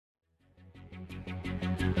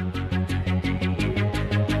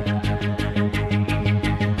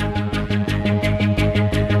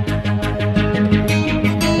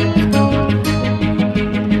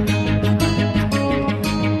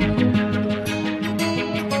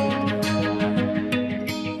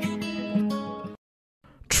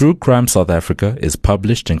True Crime South Africa is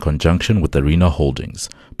published in conjunction with Arena Holdings,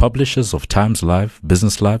 publishers of Times Live,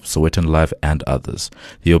 Business Live, Sowetan Live, and others.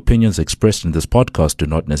 The opinions expressed in this podcast do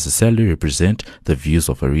not necessarily represent the views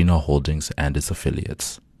of Arena Holdings and its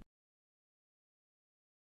affiliates.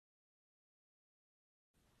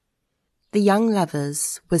 The young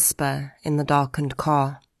lovers whisper in the darkened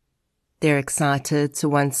car. They're excited to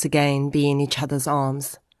once again be in each other's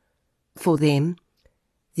arms. For them,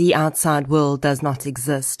 the outside world does not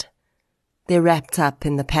exist. They're wrapped up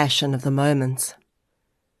in the passion of the moment.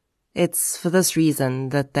 It's for this reason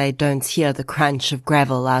that they don't hear the crunch of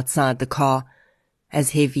gravel outside the car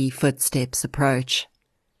as heavy footsteps approach.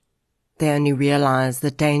 They only realize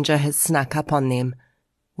that danger has snuck up on them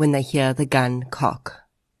when they hear the gun cock.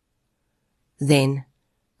 Then,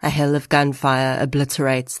 a hail of gunfire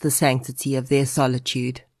obliterates the sanctity of their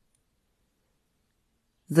solitude.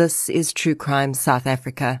 This is True Crime South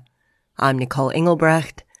Africa. I'm Nicole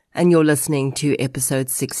Engelbrecht, and you're listening to episode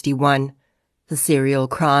 61, The Serial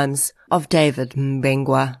Crimes of David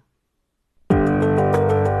Mbengwa.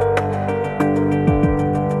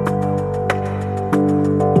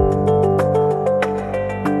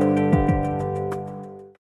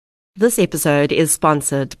 This episode is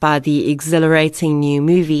sponsored by the exhilarating new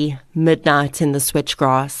movie, Midnight in the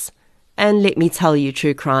Switchgrass. And let me tell you,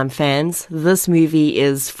 true crime fans, this movie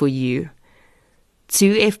is for you.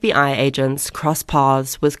 Two FBI agents cross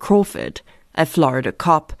paths with Crawford, a Florida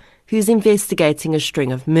cop who's investigating a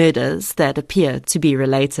string of murders that appear to be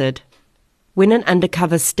related. When an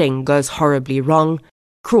undercover sting goes horribly wrong,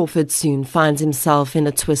 Crawford soon finds himself in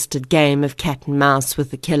a twisted game of cat and mouse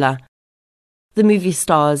with the killer. The movie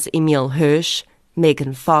stars Emile Hirsch,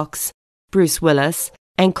 Megan Fox, Bruce Willis,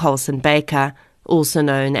 and Colson Baker, also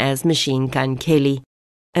known as Machine Gun Kelly,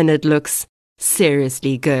 and it looks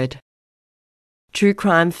seriously good. True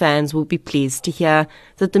crime fans will be pleased to hear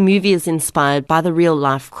that the movie is inspired by the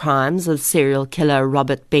real-life crimes of serial killer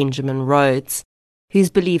Robert Benjamin Rhodes, who's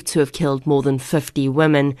believed to have killed more than 50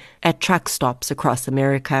 women at truck stops across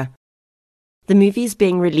America. The movie is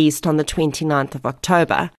being released on the 29th of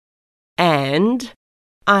October, and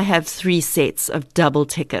I have 3 sets of double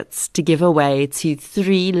tickets to give away to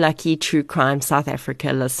 3 lucky True Crime South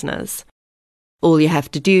Africa listeners. All you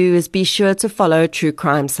have to do is be sure to follow True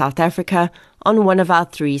Crime South Africa on one of our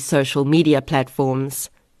 3 social media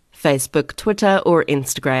platforms, Facebook, Twitter, or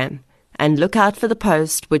Instagram, and look out for the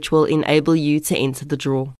post which will enable you to enter the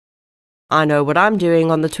draw. I know what I'm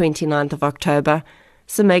doing on the 29th of October,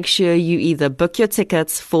 so make sure you either book your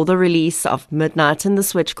tickets for the release of Midnight in the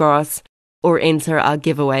Switchgrass or enter our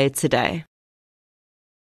giveaway today.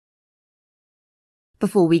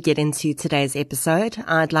 Before we get into today's episode,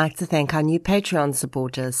 I'd like to thank our new Patreon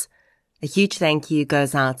supporters. A huge thank you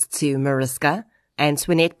goes out to Mariska,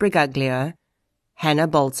 Antoinette Brigaglio, Hannah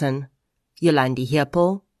Bolton, Yolandi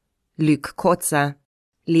Heppel, Luke Kotza,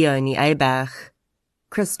 Leonie Eibach,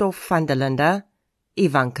 Christoph van der Linde,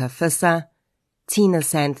 Ivanka Visser, Tina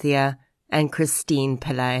Santhia, and Christine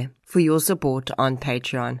Pillay for your support on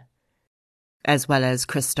Patreon, as well as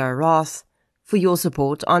Christo Roth for your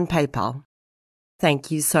support on PayPal.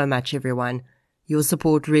 Thank you so much, everyone. Your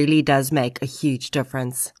support really does make a huge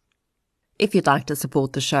difference. If you'd like to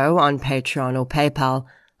support the show on Patreon or PayPal,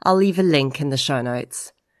 I'll leave a link in the show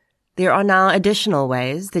notes. There are now additional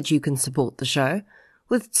ways that you can support the show,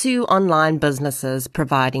 with 2 online businesses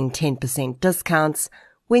providing 10% discounts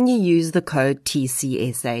when you use the code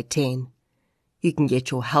TCSA10. You can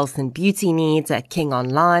get your health and beauty needs at King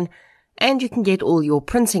Online, and you can get all your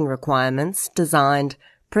printing requirements designed,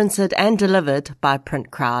 printed, and delivered by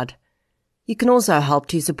PrintCrowd. You can also help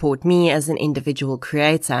to support me as an individual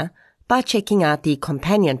creator by checking out the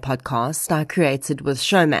companion podcast I created with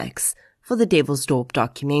Showmax for the Devilsdorp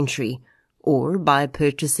documentary, or by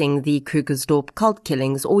purchasing the Krugersdorp Cult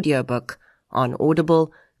Killings audiobook on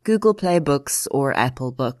Audible, Google Play Books, or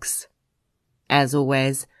Apple Books. As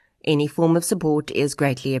always, any form of support is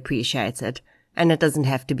greatly appreciated, and it doesn't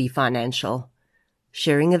have to be financial.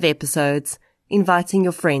 Sharing of episodes, inviting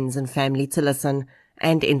your friends and family to listen,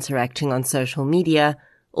 and interacting on social media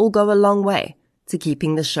all go a long way to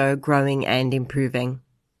keeping the show growing and improving.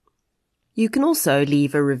 You can also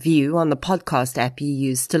leave a review on the podcast app you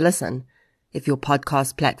use to listen. If your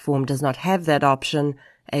podcast platform does not have that option,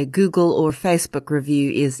 a Google or Facebook review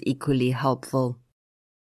is equally helpful.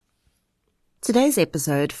 Today's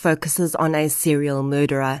episode focuses on a serial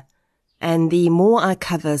murderer, and the more I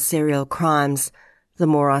cover serial crimes, the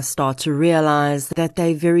more I start to realize that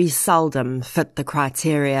they very seldom fit the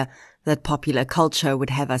criteria that popular culture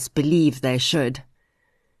would have us believe they should.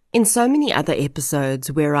 In so many other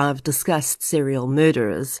episodes where I've discussed serial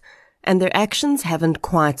murderers, and their actions haven't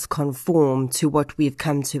quite conformed to what we've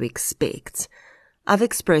come to expect, I've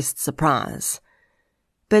expressed surprise.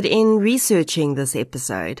 But in researching this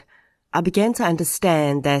episode, I began to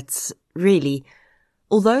understand that, really,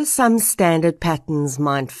 although some standard patterns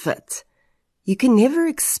might fit, you can never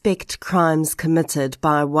expect crimes committed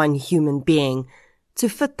by one human being to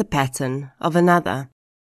fit the pattern of another.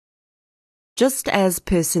 Just as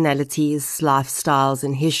personalities, lifestyles,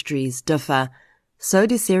 and histories differ, so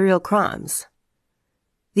do serial crimes.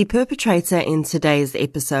 The perpetrator in today's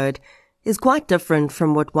episode is quite different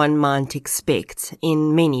from what one might expect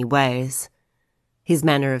in many ways. His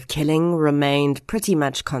manner of killing remained pretty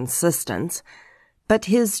much consistent, but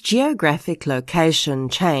his geographic location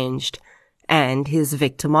changed, and his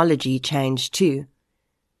victimology changed too.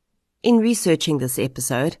 In researching this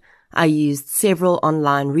episode, I used several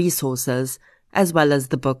online resources, as well as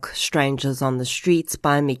the book Strangers on the Streets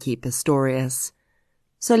by Miki Pistorius.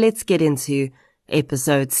 So let's get into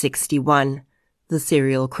episode 61, The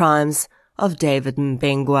Serial Crimes of David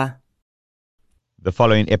Mbengwa. The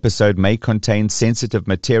following episode may contain sensitive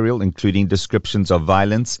material, including descriptions of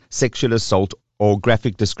violence, sexual assault, or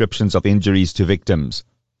graphic descriptions of injuries to victims.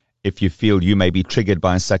 If you feel you may be triggered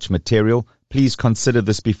by such material, please consider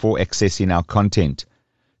this before accessing our content.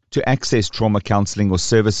 To access trauma counseling or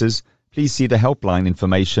services, please see the helpline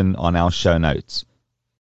information on our show notes.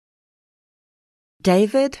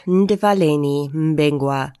 David Ndivaleni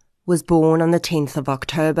Mbengwa was born on the 10th of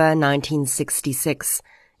October 1966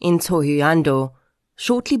 in Thohoyandou,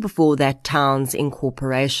 shortly before that town's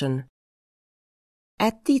incorporation.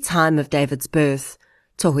 At the time of David's birth,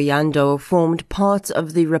 Thohoyandou formed part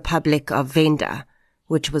of the Republic of Venda,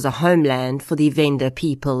 which was a homeland for the Venda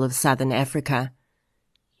people of southern Africa.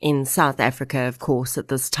 In South Africa, of course, at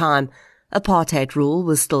this time, apartheid rule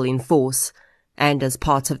was still in force, and as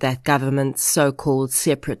part of that government's so-called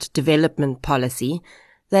separate development policy,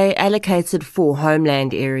 they allocated 4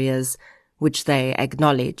 homeland areas, which they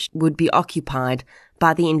acknowledged would be occupied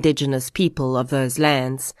by the indigenous people of those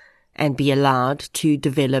lands, and be allowed to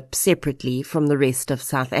develop separately from the rest of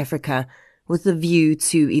South Africa, with a view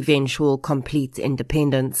to eventual complete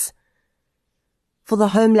independence. For the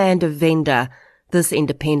homeland of Venda, this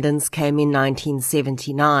independence came in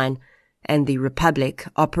 1979, and the Republic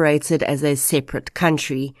operated as a separate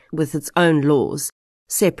country with its own laws,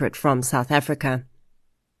 separate from South Africa.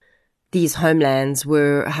 These homelands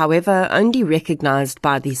were, however, only recognized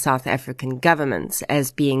by the South African government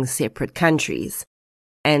as being separate countries,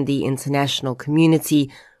 and the international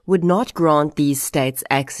community would not grant these states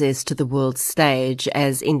access to the world stage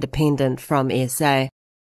as independent from SA.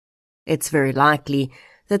 It's very likely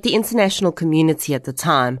that the international community at the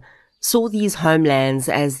time saw these homelands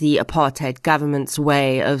as the apartheid government's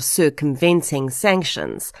way of circumventing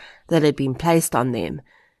sanctions that had been placed on them,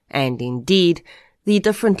 and indeed, the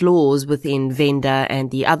different laws within Venda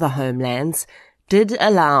and the other homelands did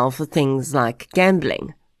allow for things like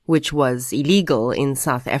gambling, which was illegal in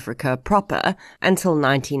South Africa proper until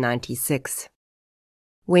 1996.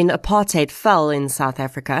 When apartheid fell in South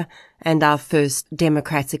Africa and our first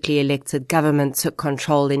democratically elected government took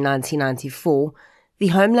control in 1994, the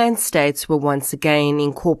homeland states were once again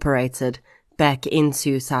incorporated back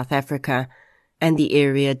into South Africa, and the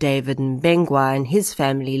area David Mbengwa and his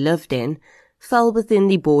family lived in fell within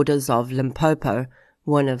the borders of Limpopo,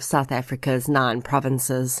 one of South Africa's 9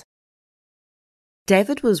 provinces.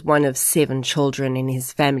 David was one of 7 children in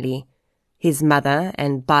his family. His mother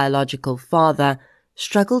and biological father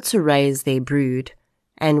struggled to raise their brood,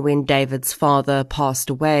 and when David's father passed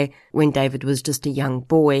away when David was just a young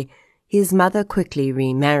boy, his mother quickly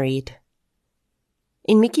remarried.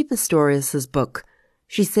 In Miki Pistorius's book,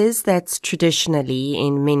 she says that traditionally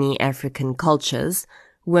in many African cultures,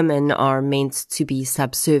 women are meant to be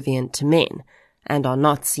subservient to men and are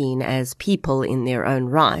not seen as people in their own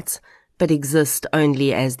right, but exist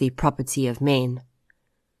only as the property of men.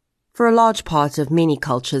 For a large part of many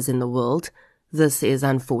cultures in the world, this is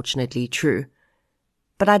unfortunately true.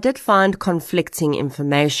 But I did find conflicting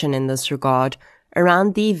information in this regard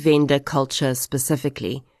around the Venda culture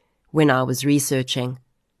specifically when I was researching.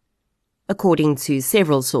 According to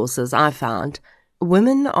several sources I found,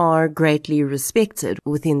 women are greatly respected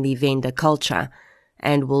within the Venda culture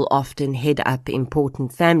and will often head up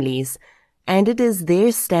important families, and it is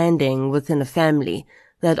their standing within a family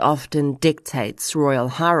that often dictates royal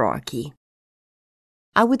hierarchy.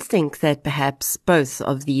 I would think that perhaps both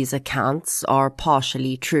of these accounts are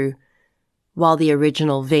partially true. While the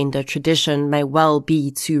original Venda tradition may well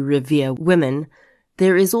be to revere women,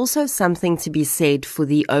 there is also something to be said for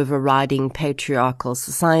the overriding patriarchal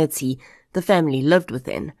society the family lived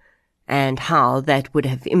within, and how that would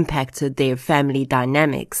have impacted their family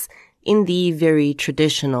dynamics in the very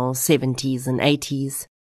traditional 70s and 80s.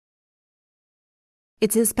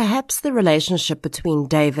 It is perhaps the relationship between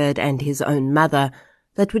David and his own mother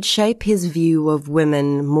that would shape his view of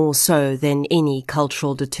women more so than any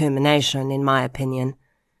cultural determination, in my opinion.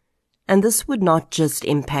 And this would not just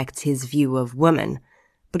impact his view of women,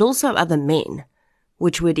 but also other men,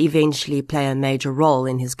 which would eventually play a major role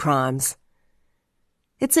in his crimes.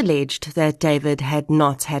 It's alleged that David had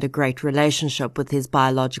not had a great relationship with his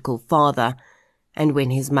biological father, and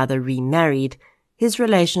when his mother remarried, his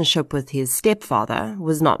relationship with his stepfather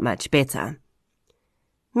was not much better.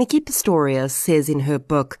 Miki Pistorius says in her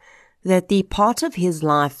book that the part of his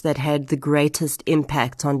life that had the greatest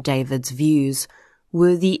impact on David's views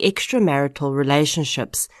were the extramarital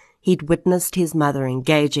relationships he'd witnessed his mother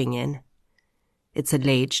engaging in. It's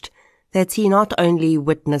alleged that he not only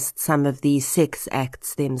witnessed some of these sex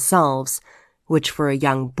acts themselves, which for a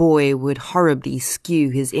young boy would horribly skew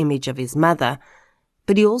his image of his mother,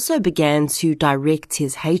 but he also began to direct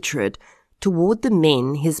his hatred toward the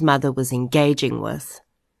men his mother was engaging with.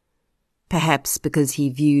 Perhaps because he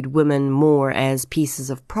viewed women more as pieces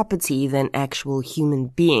of property than actual human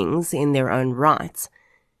beings in their own right,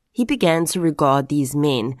 he began to regard these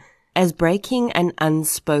men as breaking an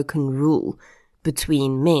unspoken rule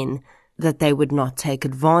between men that they would not take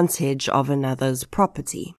advantage of another's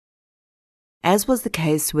property. As was the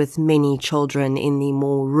case with many children in the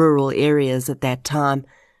more rural areas at that time,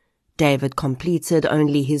 David completed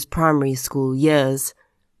only his primary school years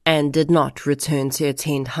and did not return to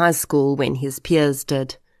attend high school when his peers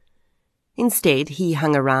did. Instead, he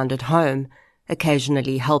hung around at home,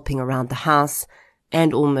 occasionally helping around the house,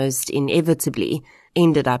 and almost inevitably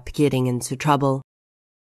ended up getting into trouble.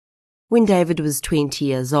 When David was 20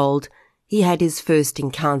 years old, he had his first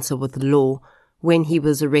encounter with the law when he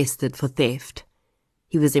was arrested for theft.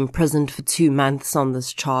 He was imprisoned for 2 months on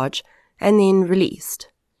this charge and then released.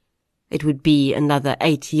 It would be another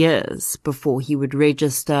 8 years before he would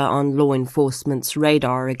register on law enforcement's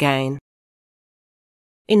radar again.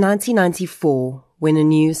 In 1994, when a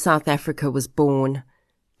new South Africa was born,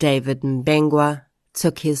 David Mbengwa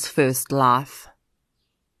took his first life.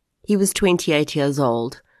 He was 28 years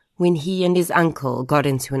old when he and his uncle got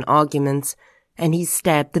into an argument and he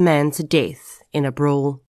stabbed the man to death in a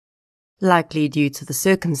brawl. Likely due to the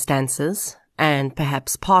circumstances, and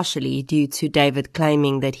perhaps partially due to David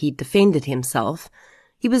claiming that he defended himself,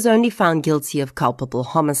 he was only found guilty of culpable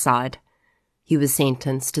homicide. He was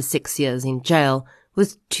sentenced to 6 years in jail,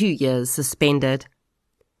 with 2 years suspended.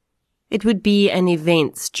 It would be an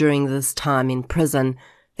event during this time in prison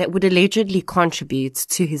that would allegedly contribute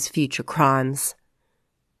to his future crimes.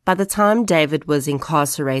 By the time David was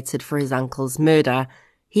incarcerated for his uncle's murder,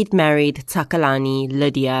 he'd married Takalani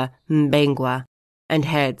Lydia Mbengwa and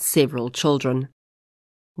had several children.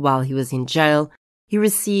 While he was in jail, he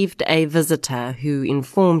received a visitor who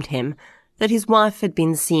informed him that his wife had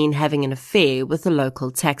been seen having an affair with a local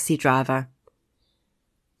taxi driver.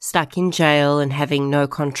 Stuck in jail and having no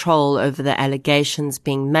control over the allegations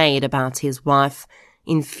being made about his wife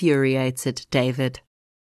infuriated David.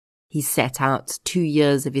 He sat out 2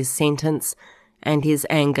 years of his sentence, and his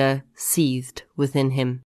anger seethed within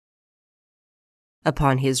him.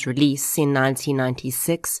 Upon his release in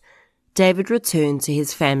 1996, David returned to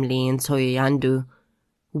his family in Thohoyandou.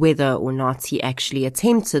 Whether or not he actually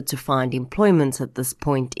attempted to find employment at this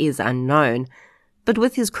point is unknown, but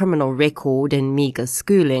with his criminal record and meagre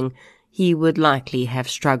schooling, he would likely have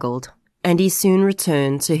struggled, and he soon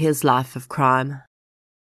returned to his life of crime.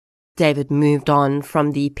 David moved on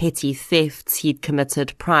from the petty thefts he'd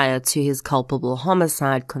committed prior to his culpable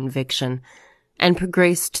homicide conviction and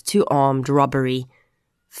progressed to armed robbery,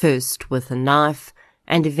 first with a knife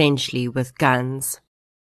and eventually with guns.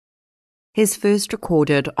 His first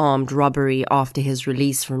recorded armed robbery after his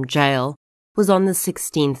release from jail was on the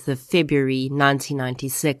 16th of February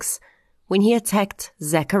 1996 when he attacked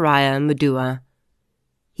Zachariah Mudua.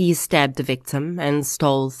 He stabbed the victim and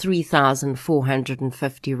stole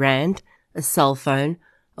 3,450 rand, a cell phone,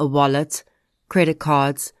 a wallet, credit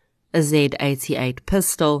cards, a Z88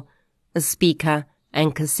 pistol, a speaker,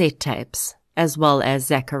 and cassette tapes, as well as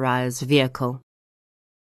Zachariah's vehicle.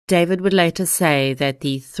 David would later say that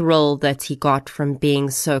the thrill that he got from being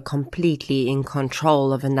so completely in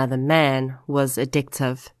control of another man was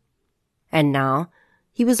addictive. And now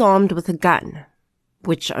he was armed with a gun,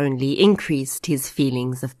 which only increased his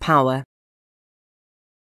feelings of power.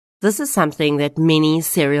 This is something that many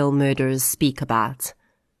serial murderers speak about.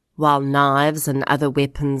 While knives and other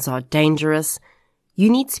weapons are dangerous, you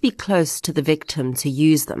need to be close to the victim to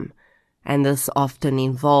use them, and this often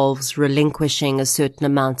involves relinquishing a certain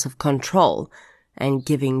amount of control and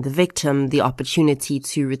giving the victim the opportunity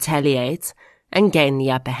to retaliate and gain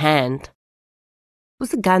the upper hand.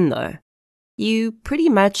 With a gun, though, you pretty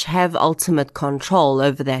much have ultimate control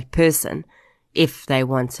over that person if they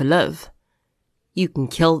want to live. You can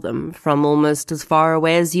kill them from almost as far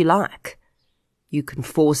away as you like. You can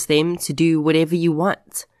force them to do whatever you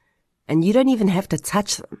want, and you don't even have to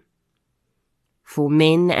touch them. For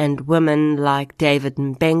men and women like David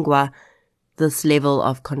Mbengwa, this level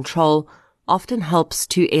of control often helps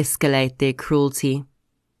to escalate their cruelty.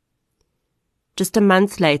 Just a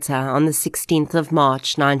month later, on the 16th of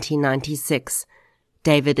March 1996,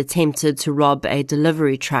 David attempted to rob a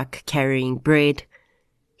delivery truck carrying bread.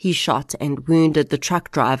 He shot and wounded the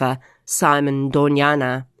truck driver, Simon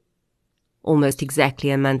Donyana. Almost exactly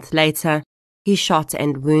a month later, he shot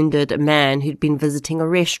and wounded a man who'd been visiting a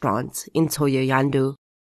restaurant in Thohoyandou.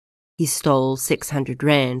 He stole 600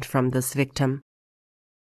 rand from this victim.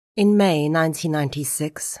 In May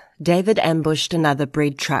 1996, David ambushed another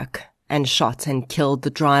bread truck and shot and killed the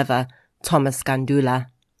driver, Thomas Gandula.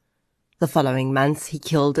 The following month, he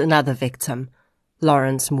killed another victim,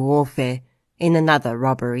 Lawrence Muofe, in another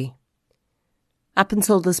robbery. Up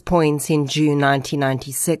until this point in June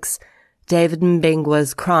 1996, David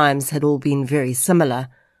Mbengwa's crimes had all been very similar.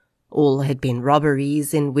 All had been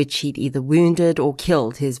robberies in which he'd either wounded or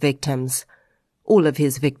killed his victims. All of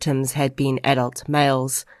his victims had been adult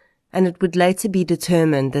males, and it would later be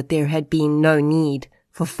determined that there had been no need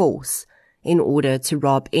for force in order to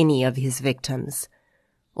rob any of his victims.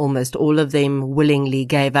 Almost all of them willingly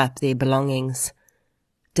gave up their belongings.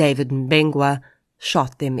 David Mbengwa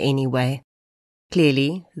shot them anyway.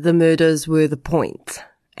 Clearly, the murders were the point,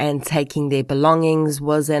 and taking their belongings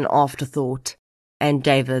was an afterthought, and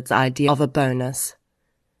David's idea of a bonus.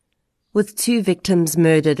 With 2 victims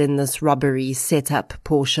murdered in this robbery set-up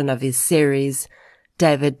portion of his series,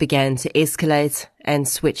 David began to escalate and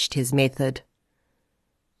switched his method.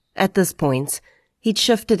 At this point, he'd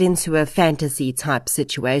shifted into a fantasy-type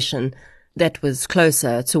situation that was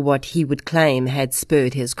closer to what he would claim had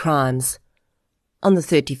spurred his crimes. On the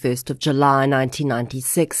 31st of July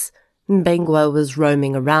 1996, Mbengwa was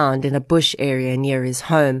roaming around in a bush area near his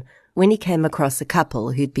home when he came across a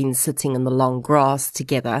couple who'd been sitting in the long grass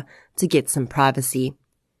together to get some privacy.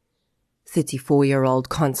 34-year-old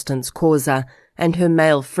Constance Causa and her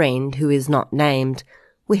male friend, who is not named,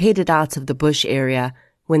 were headed out of the bush area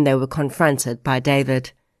when they were confronted by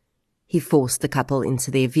David. He forced the couple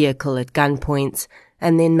into their vehicle at gunpoint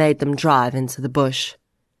and then made them drive into the bush.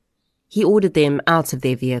 He ordered them out of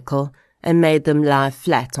their vehicle and made them lie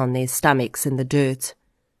flat on their stomachs in the dirt.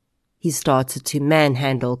 He started to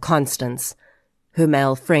manhandle Constance. Her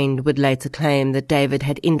male friend would later claim that David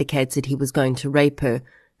had indicated he was going to rape her,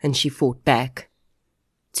 and she fought back.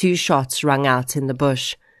 2 shots rang out in the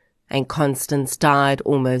bush, and Constance died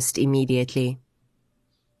almost immediately.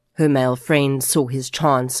 Her male friend saw his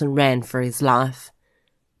chance and ran for his life.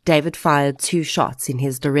 David fired 2 shots in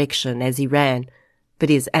his direction as he ran, but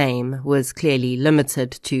his aim was clearly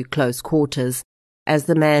limited to close quarters, as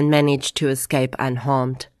the man managed to escape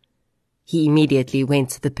unharmed. He immediately went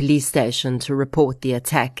to the police station to report the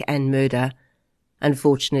attack and murder.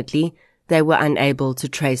 Unfortunately, they were unable to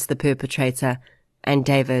trace the perpetrator, and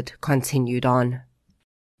David continued on.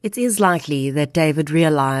 It is likely that David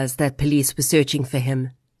realized that police were searching for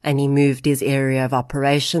him, and he moved his area of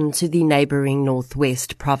operation to the neighboring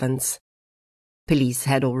Northwest province. Police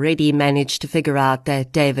had already managed to figure out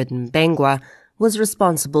that David Mbengwa was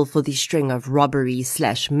responsible for the string of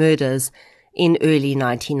robberies/murders in early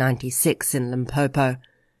 1996 in Limpopo.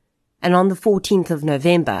 And on the 14th of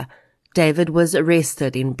November, David was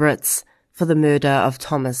arrested in Brits for the murder of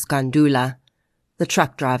Thomas Gandula, the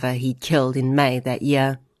truck driver he'd killed in May that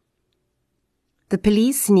year. The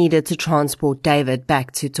police needed to transport David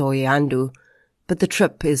back to Thohoyandou, but the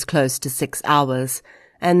trip is close to 6 hours,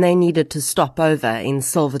 and they needed to stop over in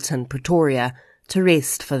Silverton, Pretoria, to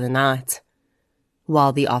rest for the night.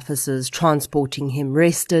 While the officers transporting him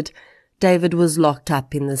rested, David was locked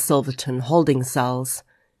up in the Silverton holding cells.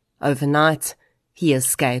 Overnight, he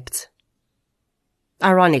escaped.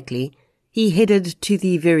 Ironically, he headed to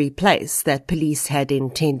the very place that police had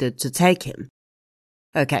intended to take him.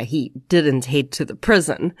 Okay, he didn't head to the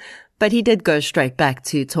prison, but he did go straight back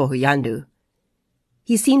to Thohoyandou.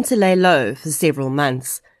 He seemed to lay low for several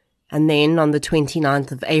months, and then on the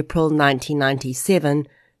 29th of April 1997,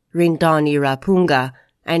 Rendani Rapunga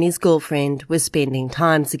and his girlfriend were spending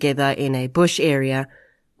time together in a bush area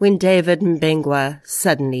when David Mbengwa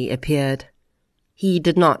suddenly appeared. He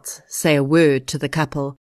did not say a word to the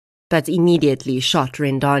couple, but immediately shot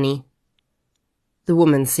Rendani. The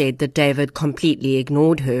woman said that David completely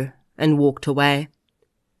ignored her and walked away.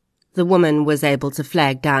 The woman was able to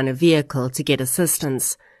flag down a vehicle to get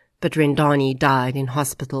assistance, but Rendani died in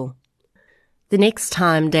hospital. The next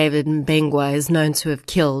time David Mbengwa is known to have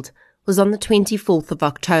killed was on the 24th of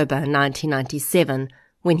October 1997,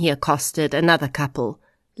 when he accosted another couple,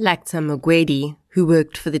 Lacta Mugwedi, who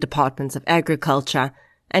worked for the Department of Agriculture,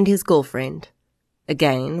 and his girlfriend.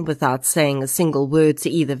 Again, without saying a single word to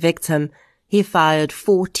either victim, he fired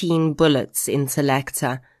 14 bullets into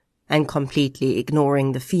Lacta, and completely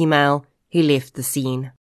ignoring the female, he left the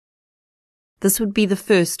scene. This would be the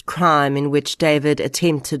first crime in which David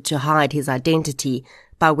attempted to hide his identity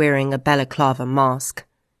by wearing a balaclava mask.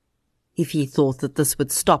 If he thought that this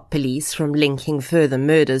would stop police from linking further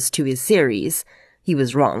murders to his series, he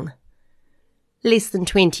was wrong. Less than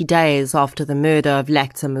 20 days after the murder of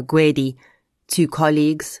Lacta Mugwedi, two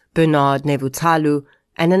colleagues, Bernard Nevutalu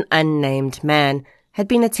and an unnamed man, had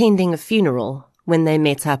been attending a funeral when they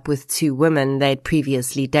met up with two women they'd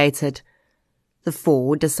previously dated. The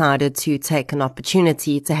four decided to take an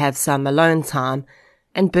opportunity to have some alone time,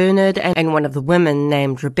 and Bernard and one of the women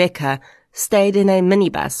named Rebecca stayed in a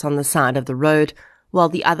minibus on the side of the road while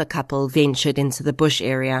the other couple ventured into the bush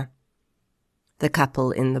area. The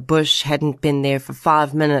couple in the bush hadn't been there for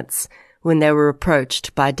 5 minutes when they were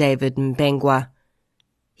approached by David Mbengwa.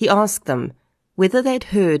 He asked them whether they'd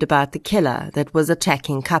heard about the killer that was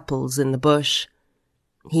attacking couples in the bush.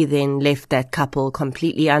 He then left that couple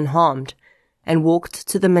completely unharmed and walked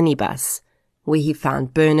to the minibus, where he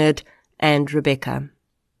found Bernard and Rebecca.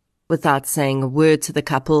 Without saying a word to the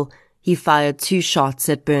couple, he fired 2 shots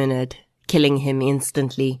at Bernard, killing him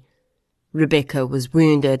instantly. Rebecca was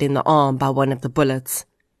wounded in the arm by one of the bullets.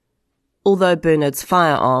 Although Bernard's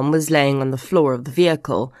firearm was laying on the floor of the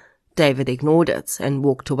vehicle, David ignored it and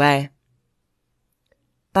walked away.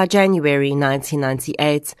 By January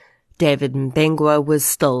 1998, David Mbengwa was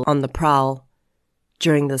still on the prowl.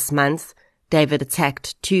 During this month, David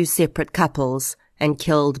attacked 2 separate couples and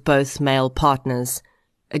killed both male partners,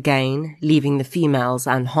 again leaving the females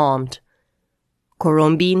unharmed.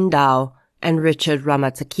 Korombi Ndau and Richard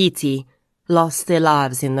Ramatakiti lost their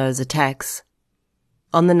lives in those attacks.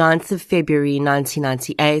 On the 9th of February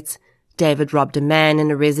 1998, David robbed a man in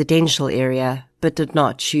a residential area but did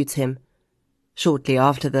not shoot him. Shortly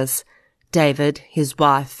after this, David, his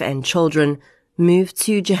wife and children moved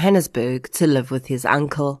to Johannesburg to live with his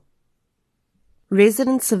uncle.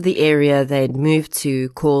 Residents of the area they'd moved to,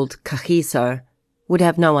 called Kagiso, would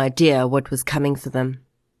have no idea what was coming for them.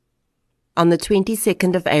 On the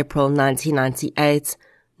 22nd of April 1998,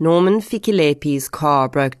 Norman Fikilepi's car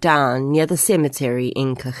broke down near the cemetery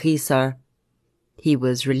in Kagiso. He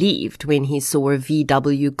was relieved when he saw a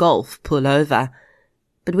VW Golf pull over,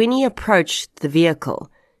 but when he approached the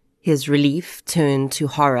vehicle, his relief turned to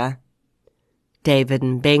horror. David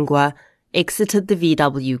Mbengwa exited the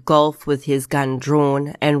VW Golf with his gun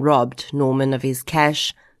drawn and robbed Norman of his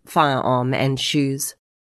cash, firearm and shoes.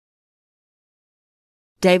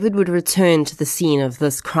 David would return to the scene of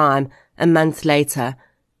this crime a month later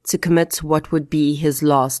to commit what would be his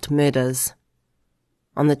last murders.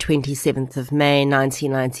 On the 27th of May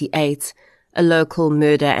 1998, a local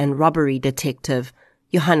murder and robbery detective,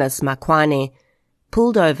 Johannes Makwane,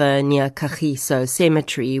 pulled over near Kagiso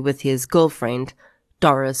Cemetery with his girlfriend,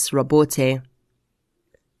 Doris Robote.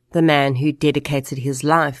 The man who dedicated his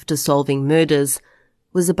life to solving murders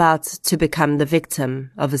was about to become the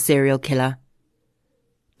victim of a serial killer.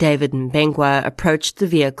 David Mbengwa approached the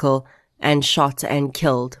vehicle and shot and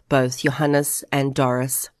killed both Johannes and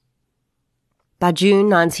Doris. By June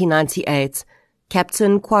 1998,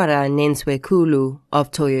 Captain Kwara Nenswekulu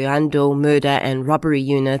of Toyoyando Murder and Robbery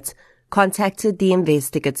Unit contacted the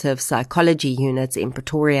Investigative Psychology Unit in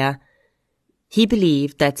Pretoria. He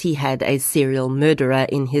believed that he had a serial murderer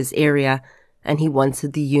in his area, and he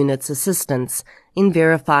wanted the unit's assistance in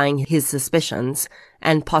verifying his suspicions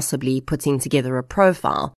and possibly putting together a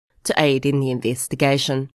profile to aid in the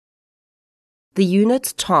investigation. The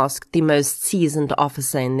unit tasked the most seasoned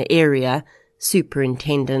officer in the area,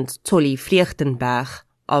 Superintendent Tolly Vliegtenberg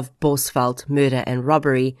of Bosveld Murder and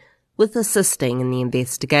Robbery, with assisting in the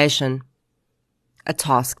investigation. A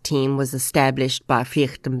task team was established by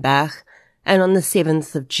Vliegtenberg, and on the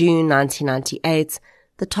 7th of June 1998,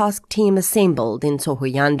 the task team assembled in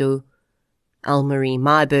Thohoyandou. Elmarie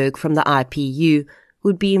Myberg from the IPU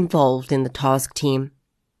would be involved in the task team.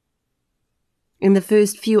 In the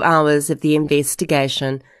first few hours of the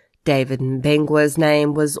investigation, David Mbengwa's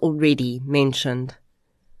name was already mentioned.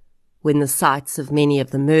 When the sites of many of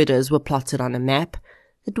the murders were plotted on a map,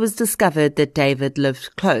 it was discovered that David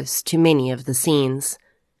lived close to many of the scenes.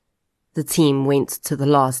 The team went to the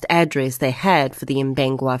last address they had for the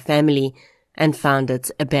Mbengwa family and found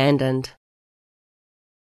it abandoned.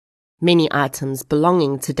 Many items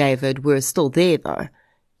belonging to David were still there though,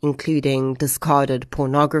 including discarded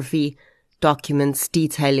pornography, documents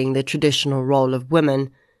detailing the traditional role of women,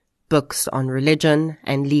 books on religion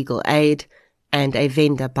and legal aid, and a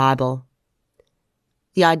Venda Bible.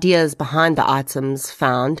 The ideas behind the items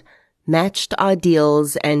found matched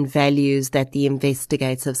ideals and values that the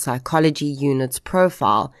investigative psychology unit's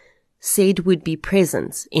profile said would be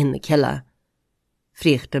present in the killer.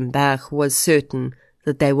 Vrychtenberg was certain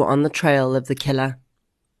that they were on the trail of the killer.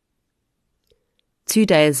 2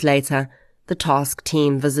 days later, the task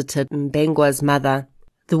team visited Mbengwa's mother.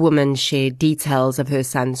 The woman shared details of her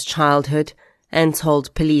son's childhood and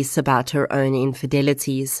told police about her own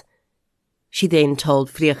infidelities. She then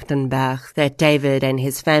told Vrychtenberg that David and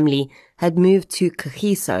his family had moved to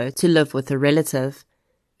Kagiso to live with a relative.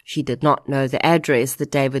 She did not know the address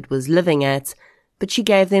that David was living at, but she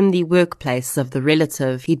gave them the workplace of the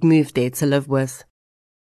relative he'd moved there to live with.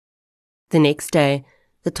 The next day,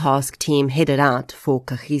 the task team headed out for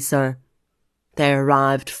Kagiso. They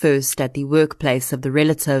arrived first at the workplace of the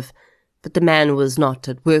relative, but the man was not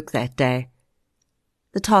at work that day.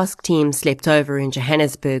 The task team slept over in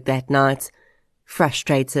Johannesburg that night,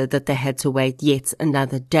 frustrated that they had to wait yet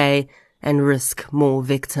another day and risk more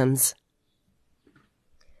victims.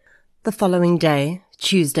 The following day,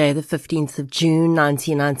 Tuesday the 15th of June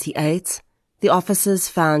 1998, the officers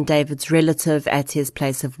found David's relative at his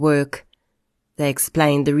place of work. They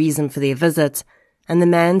explained the reason for their visit, and the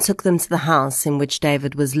man took them to the house in which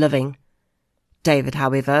David was living. David,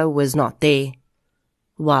 however, was not there.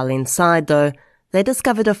 While inside, though, they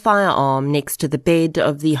discovered a firearm next to the bed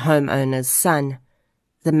of the homeowner's son.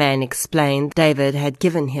 The man explained David had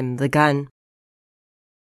given him the gun.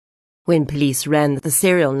 When police ran the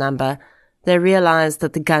serial number, they realized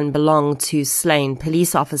that the gun belonged to slain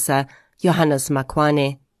police officer Johannes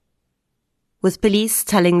Makwane. With police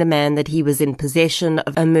telling the man that he was in possession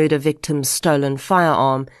of a murder victim's stolen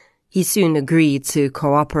firearm, he soon agreed to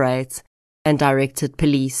cooperate and directed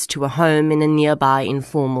police to a home in a nearby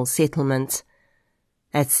informal settlement.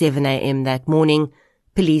 At 7 a.m. that morning,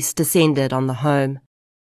 police descended on the home.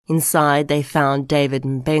 Inside, they found David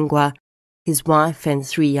Mbengwa, his wife and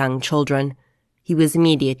 3 young children. He was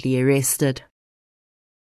immediately arrested.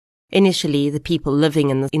 Initially, the people living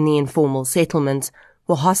in the informal settlement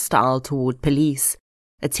were hostile toward police,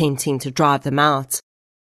 attempting to drive them out.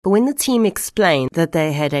 But when the team explained that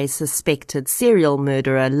they had a suspected serial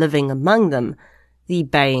murderer living among them, the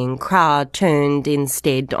baying crowd turned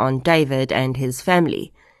instead on David and his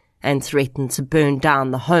family and threatened to burn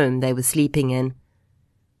down the home they were sleeping in.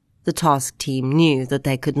 The task team knew that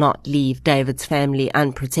they could not leave David's family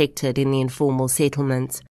unprotected in the informal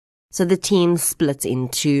settlement, so the team split in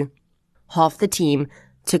two. Half the team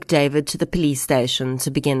took David to the police station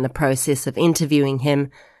to begin the process of interviewing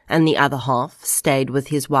him, and the other half stayed with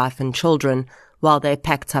his wife and children while they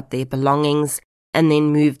packed up their belongings and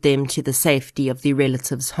then moved them to the safety of the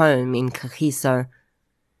relative's home in Kagiso.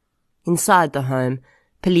 Inside the home,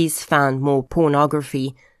 police found more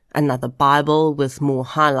pornography, another Bible with more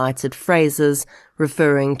highlighted phrases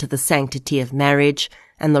referring to the sanctity of marriage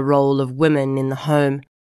and the role of women in the home,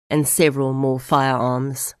 and several more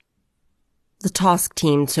firearms. The task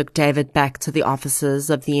team took David back to the offices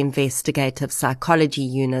of the investigative psychology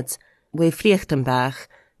unit, where Vrychtenberg,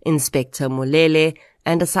 Inspector Molele,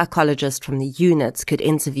 and a psychologist from the unit could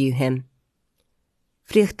interview him.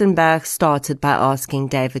 Vrychtenberg started by asking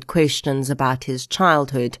David questions about his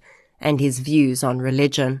childhood and his views on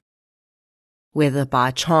religion. Whether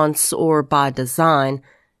by chance or by design,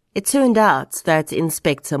 it turned out that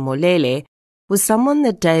Inspector Molele was someone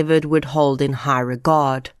that David would hold in high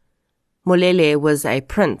regard. Molele was a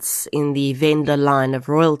prince in the Venda line of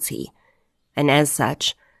royalty, and as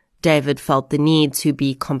such, David felt the need to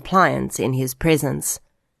be compliant in his presence.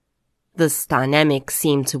 This dynamic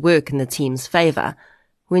seemed to work in the team's favor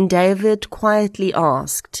when David quietly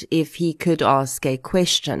asked if he could ask a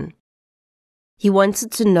question. He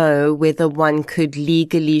wanted to know whether one could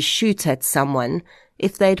legally shoot at someone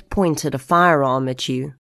if they'd pointed a firearm at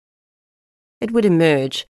you. It would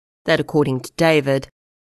emerge that, according to David,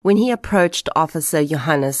 when he approached Officer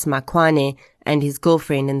Johannes Makwane and his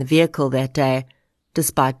girlfriend in the vehicle that day,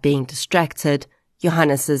 despite being distracted,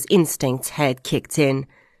 Johannes's instincts had kicked in,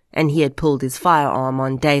 and he had pulled his firearm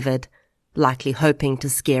on David, likely hoping to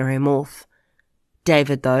scare him off.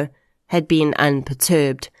 David, though, had been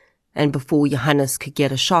unperturbed, and before Johannes could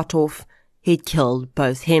get a shot off, he'd killed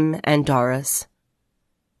both him and Doris.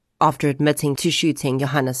 After admitting to shooting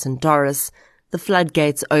Johannes and Doris, the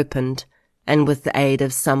floodgates opened, and with the aid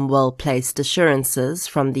of some well-placed assurances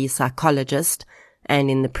from the psychologist and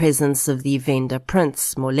in the presence of the Venda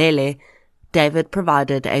prince, Molele, David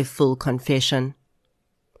provided a full confession.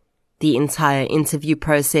 The entire interview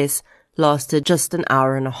process lasted just an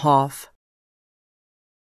hour and a half.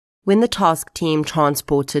 When the task team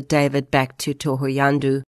transported David back to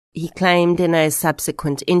Thohoyandou, he claimed in a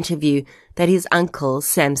subsequent interview that his uncle,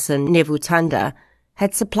 Samson Nevutanda,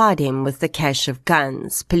 had supplied him with the cache of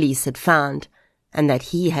guns police had found, and that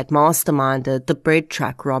he had masterminded the bread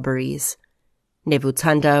truck robberies.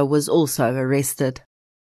 Nevutanda was also arrested.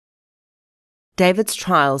 David's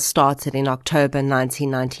trial started in October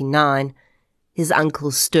 1999. His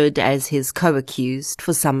uncle stood as his co-accused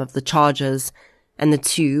for some of the charges, and the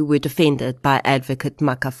two were defended by advocate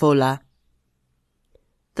Makafola.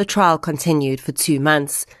 The trial continued for 2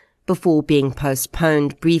 months, before being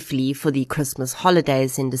postponed briefly for the Christmas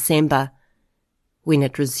holidays in December. When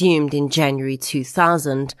it resumed in January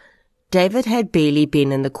 2000, David had barely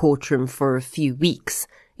been in the courtroom for a few weeks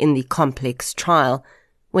in the complex trial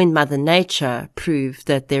when Mother Nature proved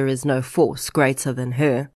that there is no force greater than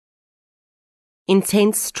her.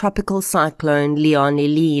 Intense tropical cyclone Leon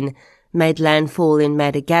Eline made landfall in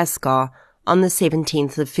Madagascar on the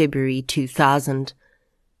 17th of February 2000.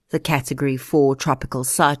 The Category 4 tropical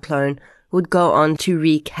cyclone would go on to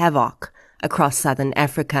wreak havoc across southern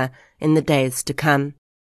Africa in the days to come.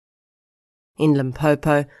 In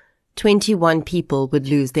Limpopo, 21 people would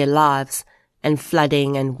lose their lives, and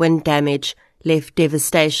flooding and wind damage left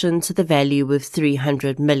devastation to the value of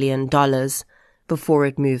 $300 million before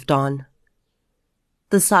it moved on.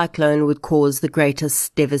 The cyclone would cause the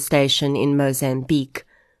greatest devastation in Mozambique,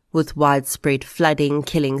 with widespread flooding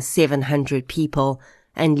killing 700 people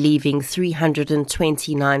and leaving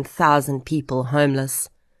 329,000 people homeless.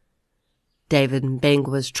 David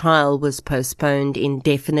Mbengwa's trial was postponed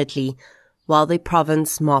indefinitely while the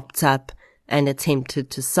province mopped up and attempted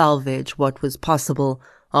to salvage what was possible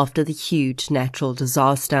after the huge natural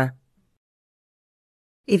disaster.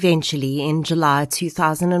 Eventually, in July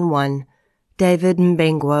 2001, David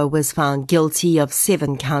Mbengwa was found guilty of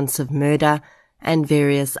 7 counts of murder and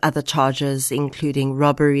various other charges including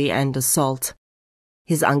robbery and assault.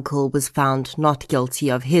 His uncle was found not guilty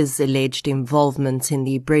of his alleged involvement in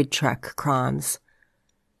the bread truck crimes.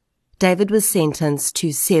 David was sentenced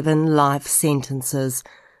to 7 life sentences,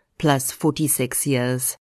 plus 46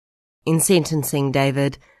 years. In sentencing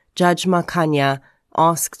David, Judge Makanya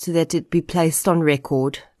asked that it be placed on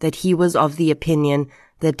record that he was of the opinion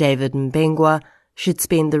that David Mbengwa should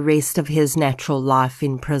spend the rest of his natural life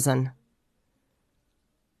in prison.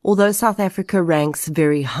 Although South Africa ranks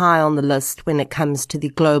very high on the list when it comes to the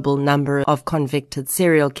global number of convicted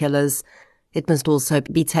serial killers, it must also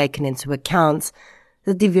be taken into account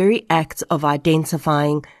that the very act of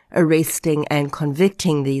identifying, arresting and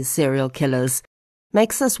convicting these serial killers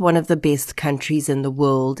makes us one of the best countries in the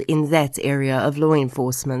world in that area of law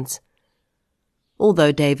enforcement.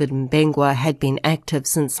 Although David Mbengwa had been active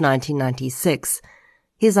since 1996,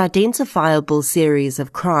 his identifiable series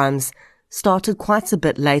of crimes started quite a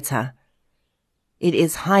bit later. It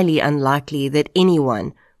is highly unlikely that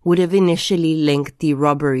anyone would have initially linked the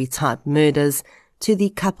robbery-type murders to the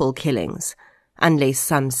couple killings, unless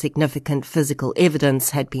some significant physical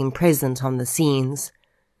evidence had been present on the scenes.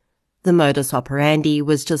 The modus operandi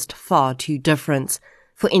was just far too different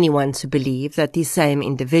for anyone to believe that the same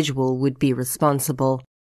individual would be responsible.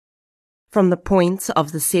 From the point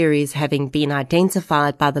of the series having been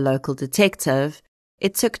identified by the local detective,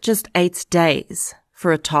 it took just 8 days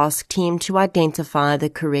for a task team to identify the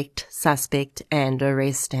correct suspect and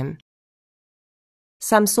arrest him.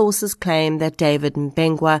 Some sources claim that David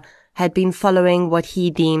Mbengwa had been following what he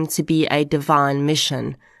deemed to be a divine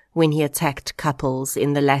mission when he attacked couples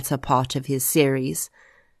in the latter part of his series,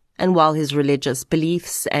 and while his religious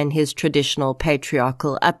beliefs and his traditional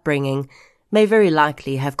patriarchal upbringing may very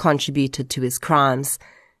likely have contributed to his crimes,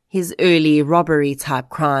 his early robbery-type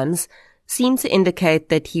crimes seem to indicate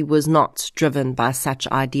that he was not driven by such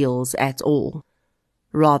ideals at all.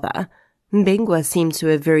 Rather, Mbengwa seemed to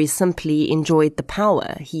have very simply enjoyed the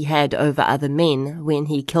power he had over other men when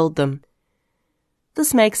he killed them.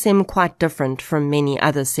 This makes him quite different from many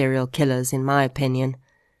other serial killers, in my opinion.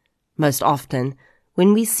 Most often,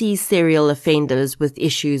 when we see serial offenders with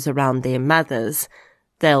issues around their mothers,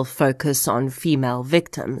 they'll focus on female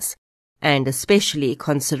victims, and especially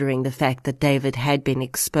considering the fact that David had been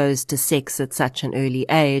exposed to sex at such an early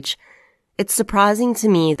age, it's surprising to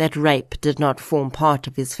me that rape did not form part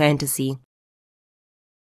of his fantasy.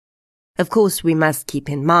 Of course, we must keep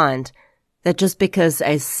in mind that just because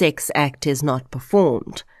a sex act is not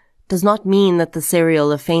performed does not mean that the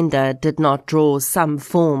serial offender did not draw some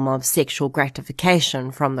form of sexual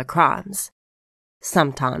gratification from the crimes.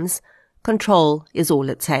 Sometimes, control is all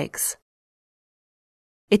it takes.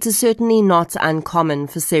 It is certainly not uncommon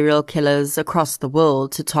for serial killers across the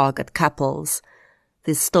world to target couples.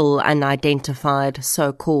 The still unidentified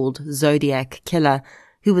so-called Zodiac killer,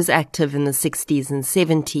 who was active in the 60s and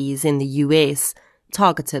 70s in the US,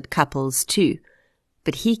 targeted couples too,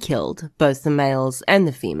 but he killed both the males and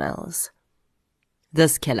the females.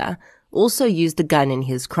 This killer also used a gun in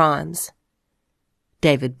his crimes.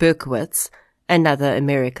 David Berkowitz, another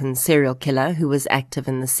American serial killer who was active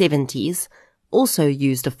in the 70s, also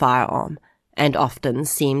used a firearm and often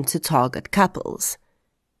seemed to target couples.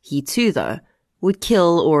 He too, though, would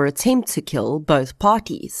kill or attempt to kill both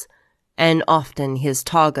parties, and often his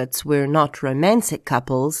targets were not romantic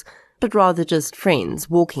couples, but rather just friends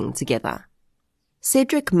walking together.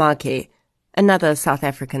 Cedric Marquet, another South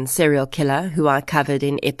African serial killer who I covered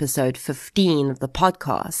in episode 15 of the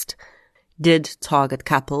podcast, did target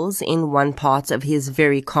couples in one part of his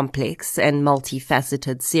very complex and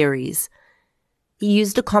multifaceted series. He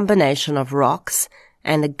used a combination of rocks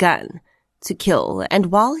and a gun to kill,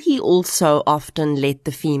 and while he also often let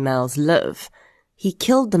the females live, he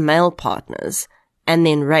killed the male partners and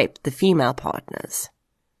then raped the female partners.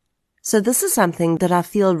 So this is something that I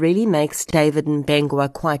feel really makes David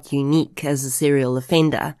Mbengwa quite unique as a serial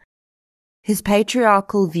offender. His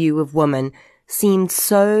patriarchal view of women seemed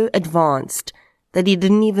so advanced that he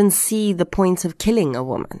didn't even see the point of killing a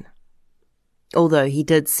woman. Although he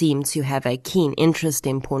did seem to have a keen interest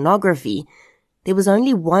in pornography, there was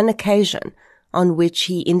only one occasion on which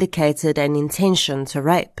he indicated an intention to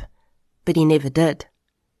rape, but he never did.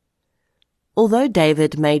 Although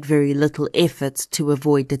David made very little effort to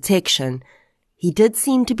avoid detection, he did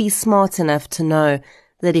seem to be smart enough to know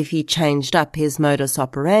that if he changed up his modus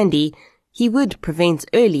operandi, he would prevent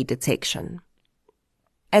early detection.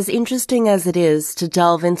 As interesting as it is to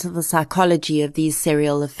delve into the psychology of these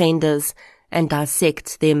serial offenders and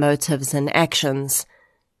dissect their motives and actions,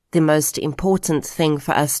 the most important thing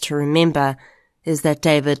for us to remember is that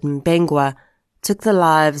David Mbengwa took the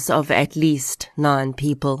lives of at least 9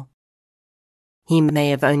 people. He may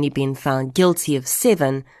have only been found guilty of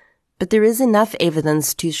 7, but there is enough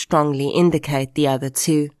evidence to strongly indicate the other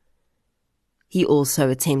 2. He also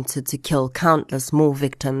attempted to kill countless more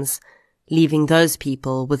victims, leaving those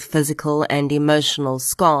people with physical and emotional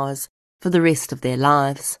scars for the rest of their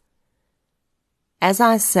lives. As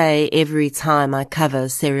I say every time I cover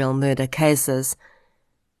serial murder cases,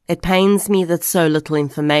 it pains me that so little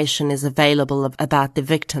information is available about the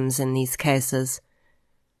victims in these cases.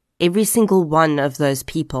 Every single one of those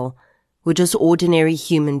people were just ordinary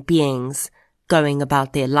human beings going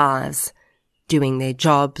about their lives, doing their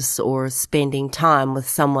jobs or spending time with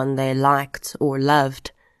someone they liked or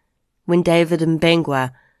loved, when David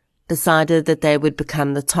Mbengwa decided that they would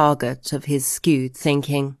become the target of his skewed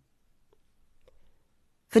thinking.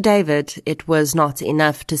 For David, it was not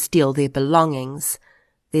enough to steal their belongings,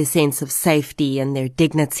 their sense of safety and their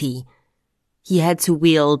dignity. He had to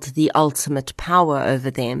wield the ultimate power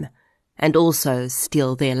over them and also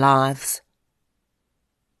steal their lives.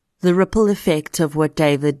 The ripple effect of what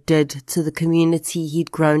David did to the community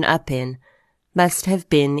he'd grown up in must have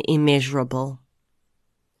been immeasurable.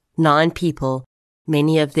 9 people,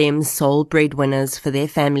 many of them sole breadwinners for their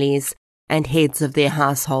families and heads of their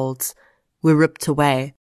households, were ripped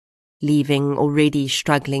away, leaving already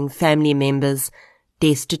struggling family members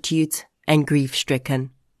destitute and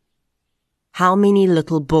grief-stricken. How many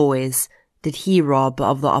little boys did he rob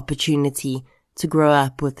of the opportunity to grow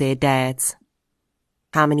up with their dads?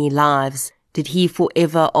 How many lives did he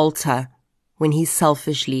forever alter when he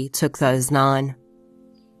selfishly took those 9?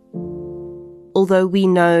 Although we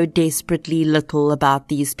know desperately little about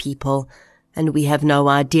these people, and we have no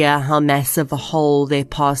idea how massive a hole their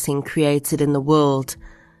passing created in the world,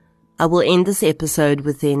 I will end this episode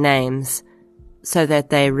with their names, so that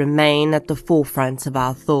they remain at the forefront of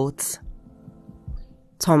our thoughts.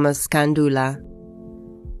 Thomas Kandula,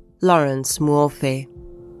 Lawrence Muofe,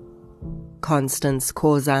 Constance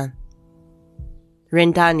Khoza,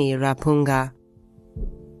 Rendani Rapunga,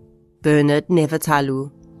 Bernard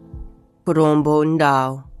Nevatalo, Kurombo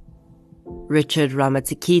Ndao, Richard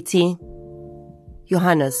Ramatikiti,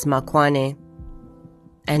 Johannes Makwane,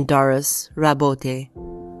 and Doris Rabote.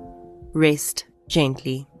 Rest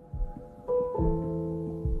gently.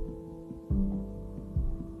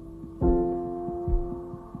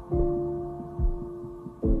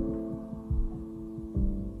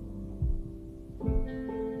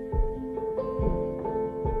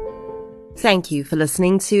 Thank you for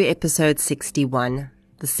listening to episode 61.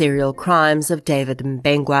 The Serial Crimes of David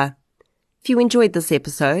Mbengwa. If you enjoyed this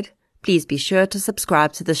episode, please be sure to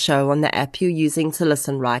subscribe to the show on the app you're using to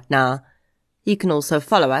listen right now. You can also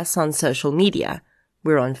follow us on social media.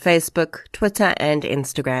 We're on Facebook, Twitter, and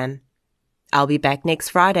Instagram. I'll be back next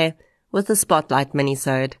Friday with a Spotlight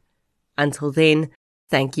minisode. Until then,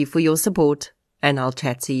 thank you for your support, and I'll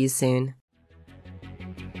chat to you soon.